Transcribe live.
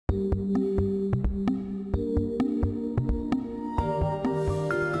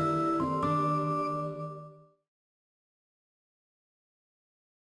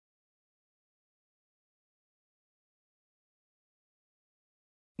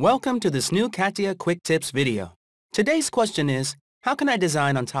Welcome to this new CATIA Quick Tips video. Today's question is, how can I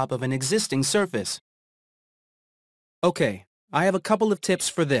design on top of an existing surface? Okay, I have a couple of tips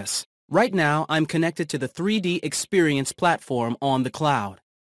for this. Right now, I'm connected to the 3D Experience platform on the cloud.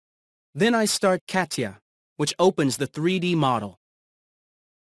 Then I start CATIA, which opens the 3D model.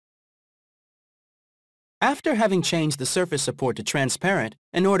 After having changed the surface support to transparent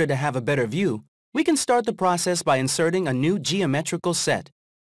in order to have a better view, we can start the process by inserting a new geometrical set.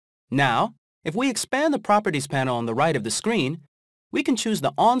 Now, if we expand the Properties panel on the right of the screen, we can choose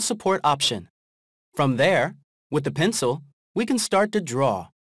the On Support option. From there, with the pencil, we can start to draw,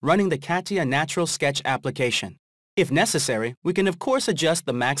 running the CATIA Natural Sketch application. If necessary, we can of course adjust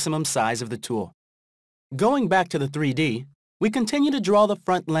the maximum size of the tool. Going back to the 3D, we continue to draw the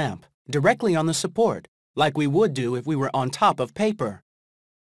front lamp directly on the support, like we would do if we were on top of paper.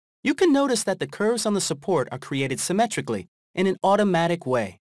 You can notice that the curves on the support are created symmetrically in an automatic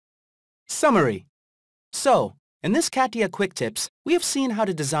way. Summary. So, in this CATIA Quick Tips, we have seen how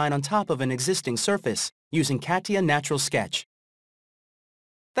to design on top of an existing surface using CATIA Natural Sketch.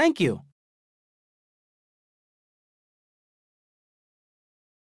 Thank you.